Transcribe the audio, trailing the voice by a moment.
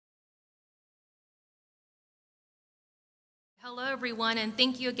Hello, everyone, and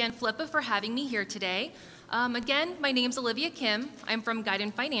thank you again, Flippa, for having me here today. Again, my name's Olivia Kim. I'm from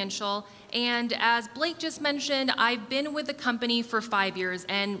Guidant Financial, and as Blake just mentioned, I've been with the company for 5 years,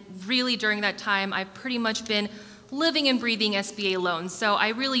 and really during that time, I've pretty much been living and breathing SBA loans, so I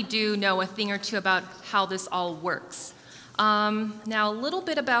really do know a thing or two about how this all works. Now, a little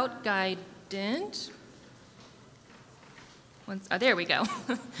bit about Guidant. There we go.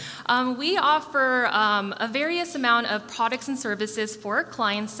 We offer a various amount of products and services for our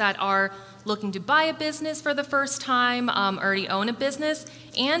clients that are looking to buy a business for the first time, already own a business,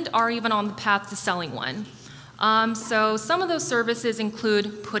 and are even on the path to selling one. So some of those services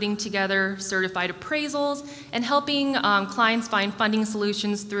include putting together certified appraisals and helping clients find funding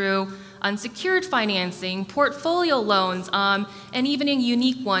solutions through unsecured financing, portfolio loans, and even a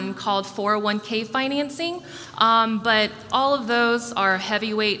unique one called 401k financing. But all of those are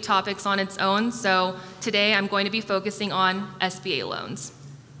heavyweight topics on its own, so today I'm going to be focusing on SBA loans.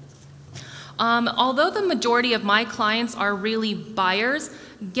 Although the majority of my clients are really buyers,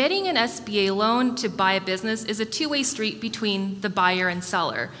 getting an SBA loan to buy a business is a two-way street between the buyer and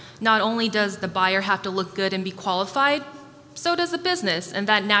seller. Not only does the buyer have to look good and be qualified, so does the business, and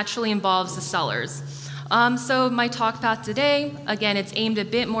that naturally involves the sellers. So my talk path today, again, it's aimed a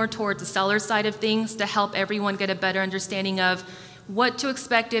bit more towards the seller side of things to help everyone get a better understanding of what to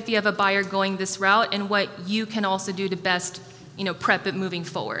expect if you have a buyer going this route and what you can also do to best, prep it moving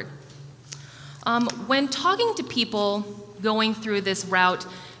forward. When talking to people going through this route,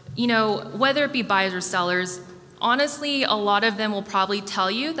 whether it be buyers or sellers, honestly, a lot of them will probably tell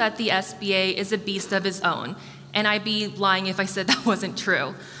you that the SBA is a beast of its own. And I'd be lying if I said that wasn't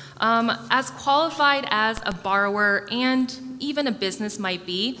true. As qualified as a borrower and even a business might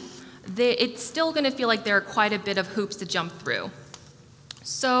be, it's still going to feel like there are quite a bit of hoops to jump through.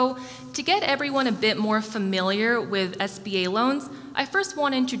 So to get everyone a bit more familiar with SBA loans, I first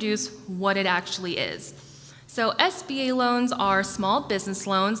want to introduce what it actually is. So SBA loans are small business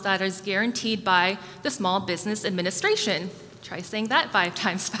loans that is guaranteed by the Small Business Administration. Try saying that 5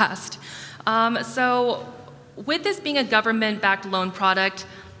 times fast. So with this being a government-backed loan product,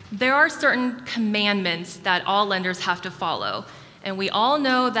 there are certain commandments that all lenders have to follow. And we all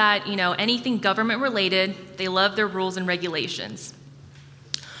know that, anything government-related, they love their rules and regulations.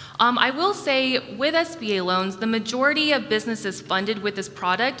 I will say, with SBA loans, the majority of businesses funded with this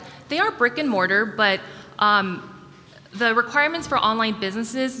product, they are brick and mortar, but the requirements for online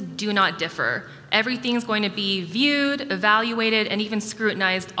businesses do not differ. Everything's going to be viewed, evaluated, and even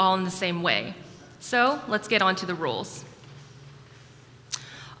scrutinized all in the same way. So let's get on to the rules.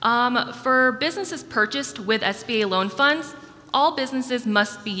 For businesses purchased with SBA loan funds, all businesses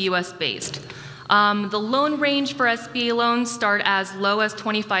must be US-based. The loan range for SBA loans start as low as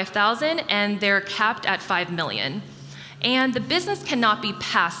 $25,000, and they're capped at $5 million. And the business cannot be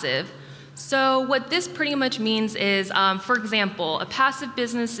passive. So what this pretty much means is, for example, a passive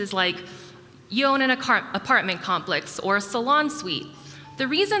business is like you own an apartment complex or a salon suite. The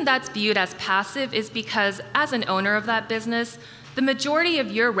reason that's viewed as passive is because as an owner of that business, the majority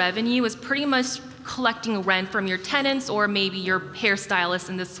of your revenue is pretty much collecting rent from your tenants or maybe your hairstylist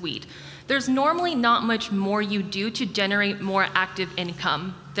in the suite. There's normally not much more you do to generate more active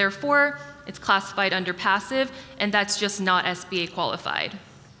income. Therefore, it's classified under passive, and that's just not SBA qualified.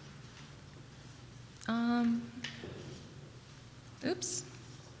 Oops,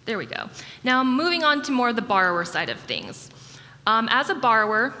 there we go. Now moving on to more of the borrower side of things. As a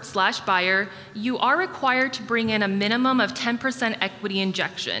borrower/buyer, you are required to bring in a minimum of 10% equity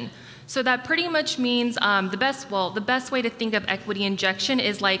injection. So that pretty much means the best way to think of equity injection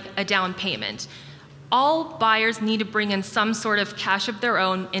is like a down payment. All buyers need to bring in some sort of cash of their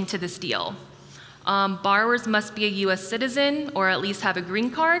own into this deal. Borrowers must be a US citizen or at least have a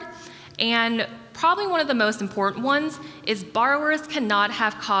green card. And probably one of the most important ones is borrowers cannot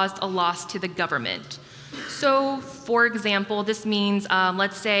have caused a loss to the government. So, for example, this means,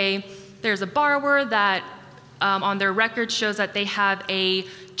 let's say there's a borrower that on their record shows that they have a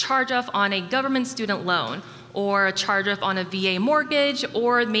charge-off on a government student loan, or a charge-off on a VA mortgage,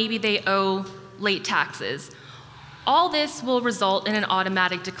 or maybe they owe late taxes. All this will result in an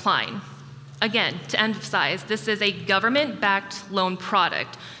automatic decline. Again, to emphasize, this is a government-backed loan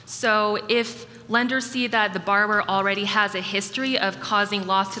product. So if lenders see that the borrower already has a history of causing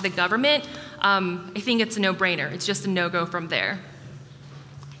loss to the government, I think it's a no-brainer. It's just a no-go from there.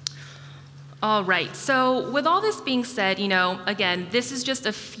 All right, so with all this being said, again, this is just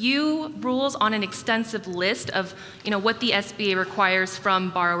a few rules on an extensive list of, what the SBA requires from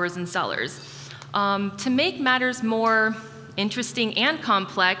borrowers and sellers. To make matters more interesting and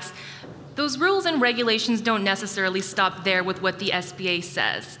complex, those rules and regulations don't necessarily stop there with what the SBA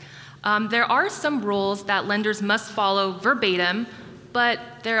says. There are some rules that lenders must follow verbatim, but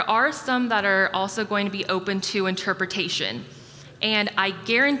there are some that are also going to be open to interpretation. And I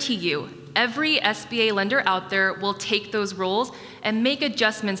guarantee you, every SBA lender out there will take those rules and make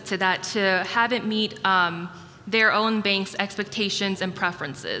adjustments to that to have it meet their own bank's expectations and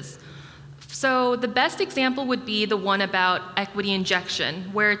preferences. So the best example would be the one about equity injection,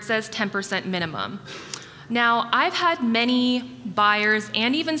 where it says 10% minimum. Now, I've had many buyers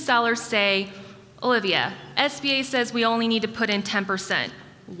and even sellers say, Olivia, SBA says we only need to put in 10%.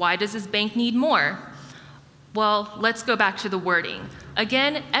 Why does this bank need more? Well, let's go back to the wording.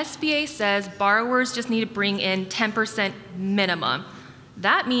 Again, SBA says borrowers just need to bring in 10% minimum.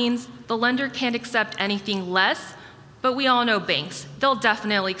 That means the lender can't accept anything less, but we all know banks. They'll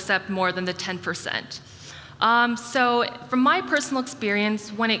definitely accept more than the 10%. So from my personal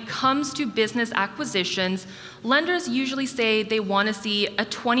experience, when it comes to business acquisitions, lenders usually say they want to see a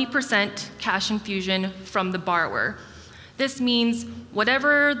 20% cash infusion from the borrower. This means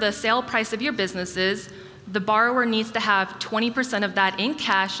whatever the sale price of your business is, the borrower needs to have 20% of that in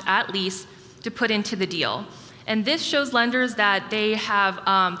cash at least to put into the deal. And this shows lenders that they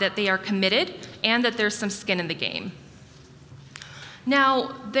are committed and that there's some skin in the game.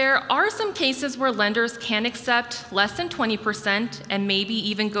 Now, there are some cases where lenders can accept less than 20% and maybe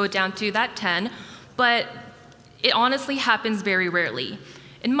even go down to that 10, but it honestly happens very rarely.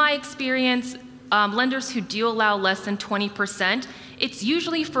 In my experience, lenders who do allow less than 20%, it's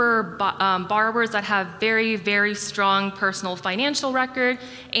usually for borrowers that have very, very strong personal financial record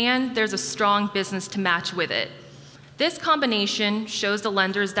and there's a strong business to match with it. This combination shows the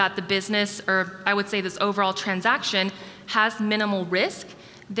lenders that the business, or I would say this overall transaction, has minimal risk.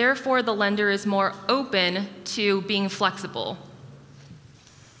 Therefore, the lender is more open to being flexible.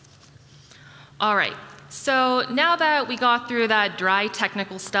 All right, so now that we got through that dry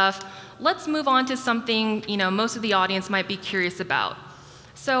technical stuff, let's move on to something most of the audience might be curious about.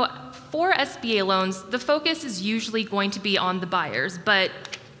 So for SBA loans, the focus is usually going to be on the buyers, but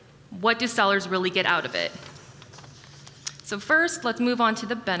what do sellers really get out of it? So first, let's move on to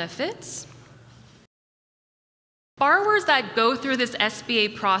the benefits. Borrowers that go through this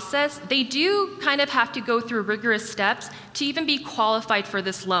SBA process, they do kind of have to go through rigorous steps to even be qualified for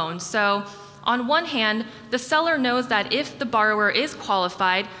this loan. So on one hand, the seller knows that if the borrower is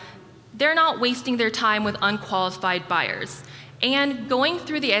qualified, they're not wasting their time with unqualified buyers. And going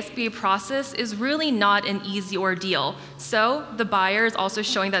through the SBA process is really not an easy ordeal. So the buyer is also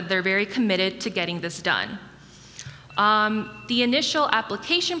showing that they're very committed to getting this done. The initial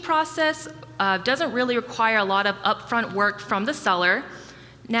application process doesn't really require a lot of upfront work from the seller.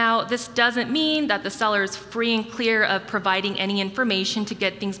 Now, this doesn't mean that the seller is free and clear of providing any information to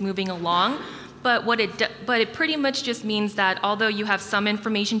get things moving along, but it pretty much just means that although you have some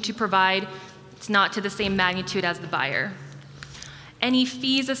information to provide, it's not to the same magnitude as the buyer. Any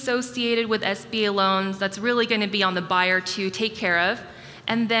fees associated with SBA loans, that's really going to be on the buyer to take care of.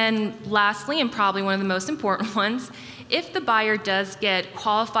 And then lastly, and probably one of the most important ones, if the buyer does get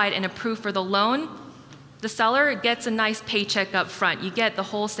qualified and approved for the loan, the seller gets a nice paycheck up front. You get the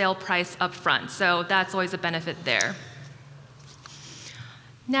wholesale price up front, so that's always a benefit there.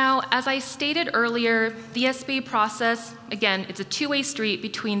 Now, as I stated earlier, the SBA process, again, it's a two-way street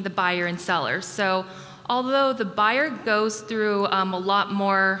between the buyer and seller. So although the buyer goes through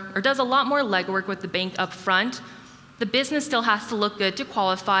does a lot more legwork with the bank up front, the business still has to look good to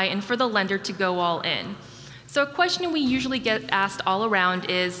qualify and for the lender to go all in. So a question we usually get asked all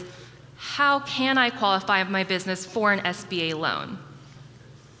around is, how can I qualify my business for an SBA loan?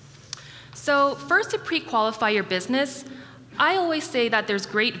 So first, to pre-qualify your business, I always say that there's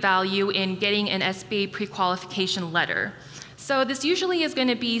great value in getting an SBA pre-qualification letter. So this usually is going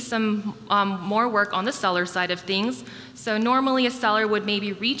to be some more work on the seller side of things. So normally a seller would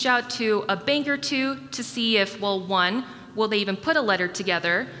maybe reach out to a bank or two to see if, well, one, will they even put a letter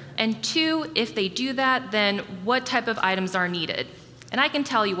together? And two, if they do that, then what type of items are needed? And I can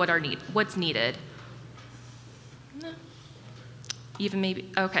tell you what's needed. Even maybe,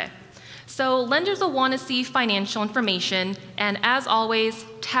 okay. So lenders will want to see financial information, and as always,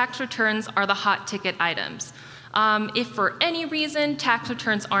 tax returns are the hot ticket items. If for any reason tax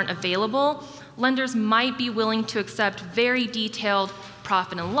returns aren't available, lenders might be willing to accept very detailed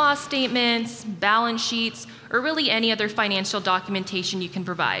profit and loss statements, balance sheets, or really any other financial documentation you can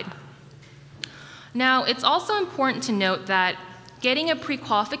provide. Now, it's also important to note that getting a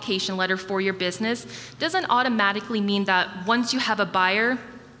pre-qualification letter for your business doesn't automatically mean that once you have a buyer,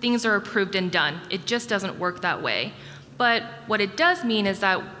 things are approved and done. It just doesn't work that way. But what it does mean is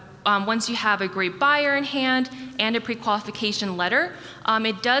that once you have a great buyer in hand and a pre-qualification letter,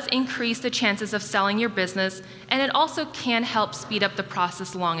 it does increase the chances of selling your business, and it also can help speed up the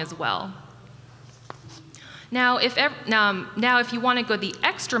process along as well. Now, if you want to go the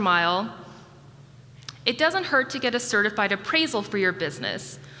extra mile, it doesn't hurt to get a certified appraisal for your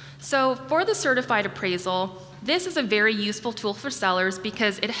business. So for the certified appraisal, this is a very useful tool for sellers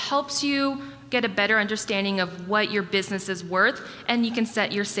because it helps you get a better understanding of what your business is worth, and you can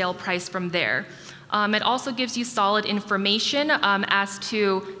set your sale price from there. It also gives you solid information as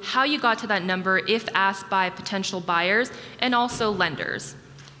to how you got to that number if asked by potential buyers and also lenders.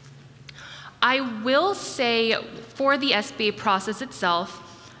 I will say for the SBA process itself,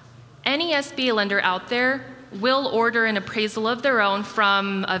 any SBA lender out there will order an appraisal of their own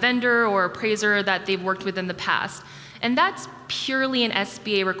from a vendor or appraiser that they've worked with in the past. And that's purely an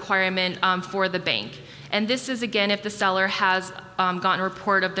SBA requirement for the bank. And this is, again, if the seller has gotten a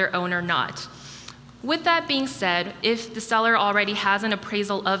report of their own or not. With that being said, if the seller already has an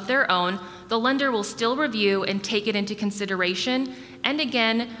appraisal of their own, the lender will still review and take it into consideration. And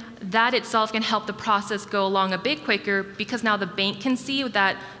again, that itself can help the process go along a bit quicker because now the bank can see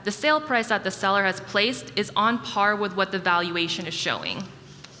that the sale price that the seller has placed is on par with what the valuation is showing.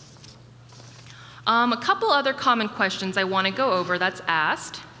 A couple other common questions I want to go over that's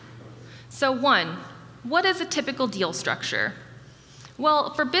asked. So one, what is a typical deal structure?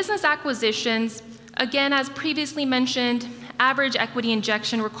 Well, for business acquisitions, again, as previously mentioned, average equity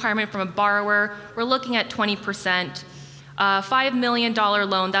injection requirement from a borrower, we're looking at 20%. $5 million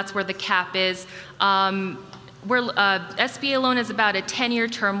loan, that's where the cap is. SBA loan is about a 10-year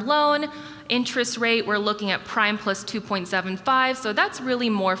term loan. Interest rate, we're looking at prime plus 2.75, so that's really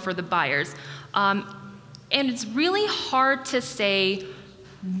more for the buyers. And it's really hard to say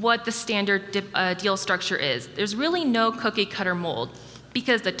what the standard deal structure is. There's really no cookie cutter mold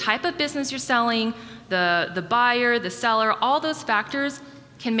because the type of business you're selling, the buyer, the seller, all those factors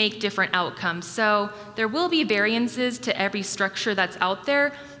can make different outcomes. So there will be variances to every structure that's out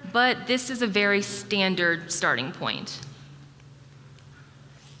there, but this is a very standard starting point.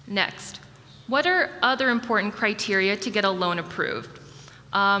 Next, what are other important criteria to get a loan approved?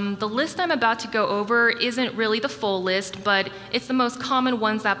 The list I'm about to go over isn't really the full list, but it's the most common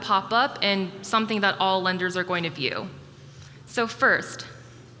ones that pop up and something that all lenders are going to view. So first,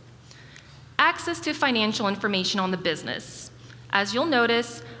 access to financial information on the business. As you'll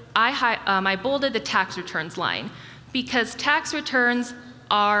notice, I bolded the tax returns line because tax returns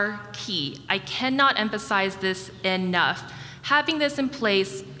are key. I cannot emphasize this enough. Having this in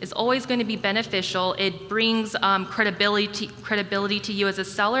place is always going to be beneficial. It brings credibility to you as a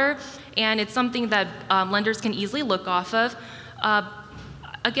seller, and it's something that lenders can easily look off of.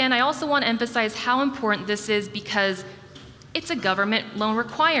 Again, I also want to emphasize how important this is because it's a government loan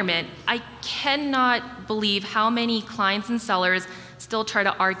requirement. I cannot believe how many clients and sellers still try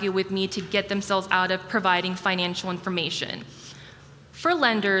to argue with me to get themselves out of providing financial information. For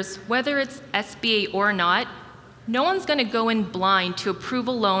lenders, whether it's SBA or not, no one's going to go in blind to approve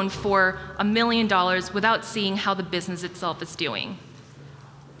a loan for $1 million without seeing how the business itself is doing.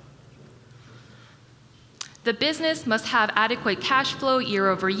 The business must have adequate cash flow year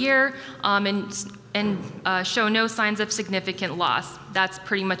over year and show no signs of significant loss. That's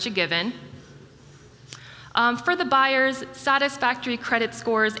pretty much a given. For the buyers, satisfactory credit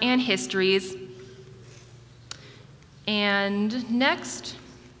scores and histories. And next.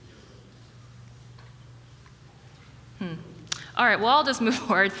 All right, well, I'll just move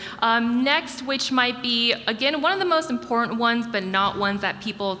forward. Next, which might be, again, one of the most important ones, but not ones that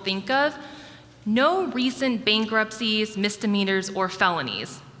people think of, no recent bankruptcies, misdemeanors, or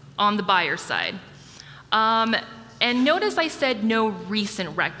felonies on the buyer side. And notice I said no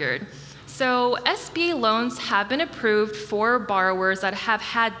recent record. So SBA loans have been approved for borrowers that have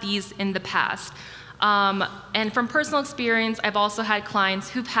had these in the past. And from personal experience, I've also had clients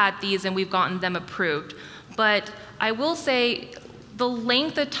who've had these and we've gotten them approved. But I will say the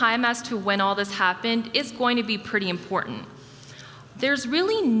length of time as to when all this happened is going to be pretty important. There's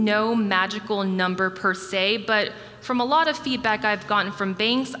really no magical number per se, but from a lot of feedback I've gotten from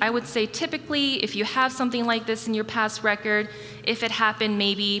banks, I would say typically if you have something like this in your past record, if it happened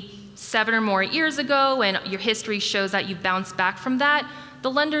maybe 7 or more years ago and your history shows that you bounced back from that,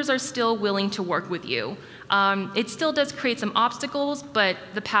 the lenders are still willing to work with you. It still does create some obstacles, but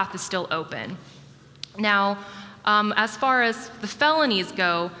the path is still open. Now, as far as the felonies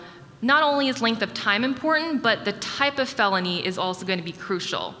go, not only is length of time important, but the type of felony is also going to be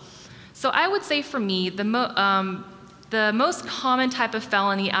crucial. So I would say for me, the most common type of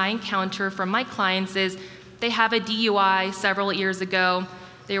felony I encounter from my clients is they have a DUI several years ago,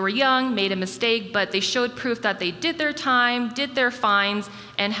 They were young, made a mistake, but they showed proof that they did their time, did their fines,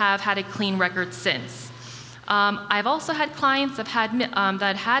 and have had a clean record since. I've also had clients that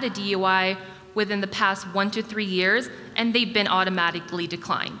had a DUI within the past 1 to 3 years, and they've been automatically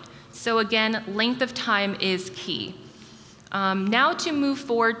declined. So again, length of time is key. Now to move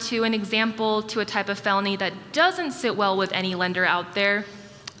forward to an example to a type of felony that doesn't sit well with any lender out there,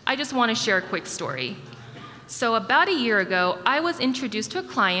 I just want to share a quick story. So about a year ago, I was introduced to a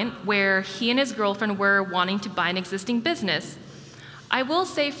client where he and his girlfriend were wanting to buy an existing business. I will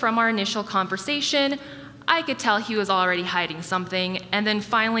say from our initial conversation, I could tell he was already hiding something, and then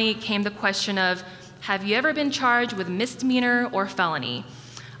finally came the question of, have you ever been charged with misdemeanor or felony?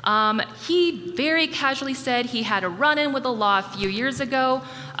 He very casually said he had a run-in with the law a few years ago,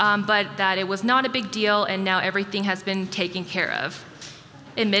 but that it was not a big deal and now everything has been taken care of.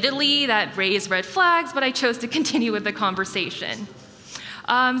 Admittedly, that raised red flags, but I chose to continue with the conversation.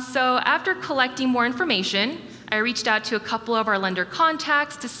 So after collecting more information, I reached out to a couple of our lender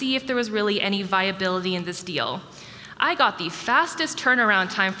contacts to see if there was really any viability in this deal. I got the fastest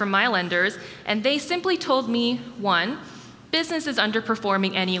turnaround time from my lenders, and they simply told me, one, business is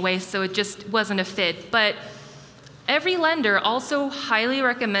underperforming anyway, so it just wasn't a fit. But every lender also highly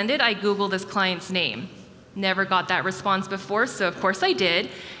recommended I Google this client's name. Never got that response before, so of course I did.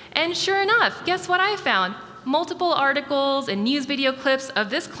 And sure enough, guess what I found? Multiple articles and news video clips of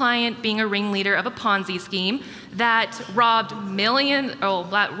this client being a ringleader of a Ponzi scheme that robbed many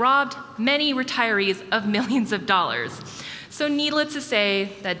retirees of millions of dollars. So needless to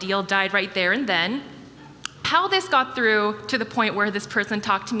say, that deal died right there and then. How this got through to the point where this person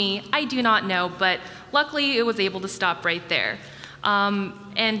talked to me, I do not know, but luckily it was able to stop right there.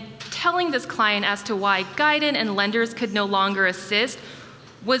 And telling this client as to why Guidant and lenders could no longer assist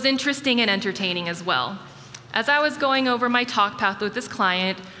was interesting and entertaining as well. As I was going over my talk path with this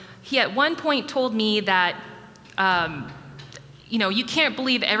client, he at one point told me that, you can't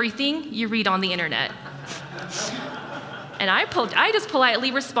believe everything you read on the internet. And I just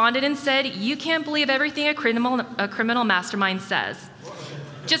politely responded and said, you can't believe everything a criminal mastermind says.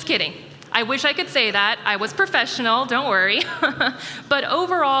 Just kidding. I wish I could say that. I was professional, don't worry. But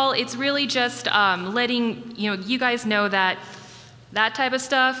overall, it's really just letting you guys know that that type of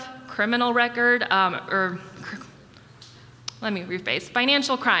stuff, criminal record, let me rephrase,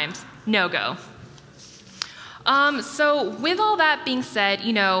 financial crimes, no-go. So with all that being said,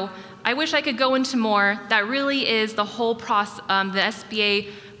 I wish I could go into more. That really is the whole process, the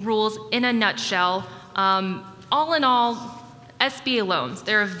SBA rules in a nutshell. All in all, SBA loans,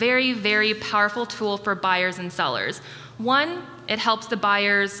 they're a very, very powerful tool for buyers and sellers. One, it helps the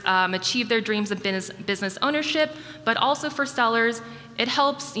buyers achieve their dreams of business ownership, but also for sellers, it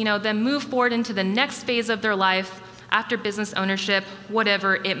helps them move forward into the next phase of their life after business ownership,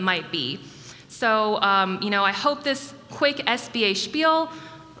 whatever it might be. So, I hope this quick SBA spiel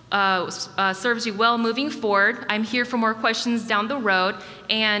serves you well moving forward. I'm here for more questions down the road,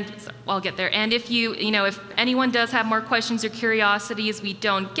 and I'll get there. And if if anyone does have more questions or curiosities we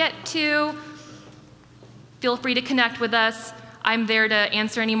don't get to, feel free to connect with us. I'm there to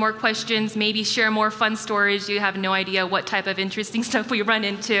answer any more questions, maybe share more fun stories. You have no idea what type of interesting stuff we run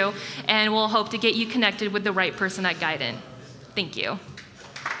into, and we'll hope to get you connected with the right person at Guidant. Thank you.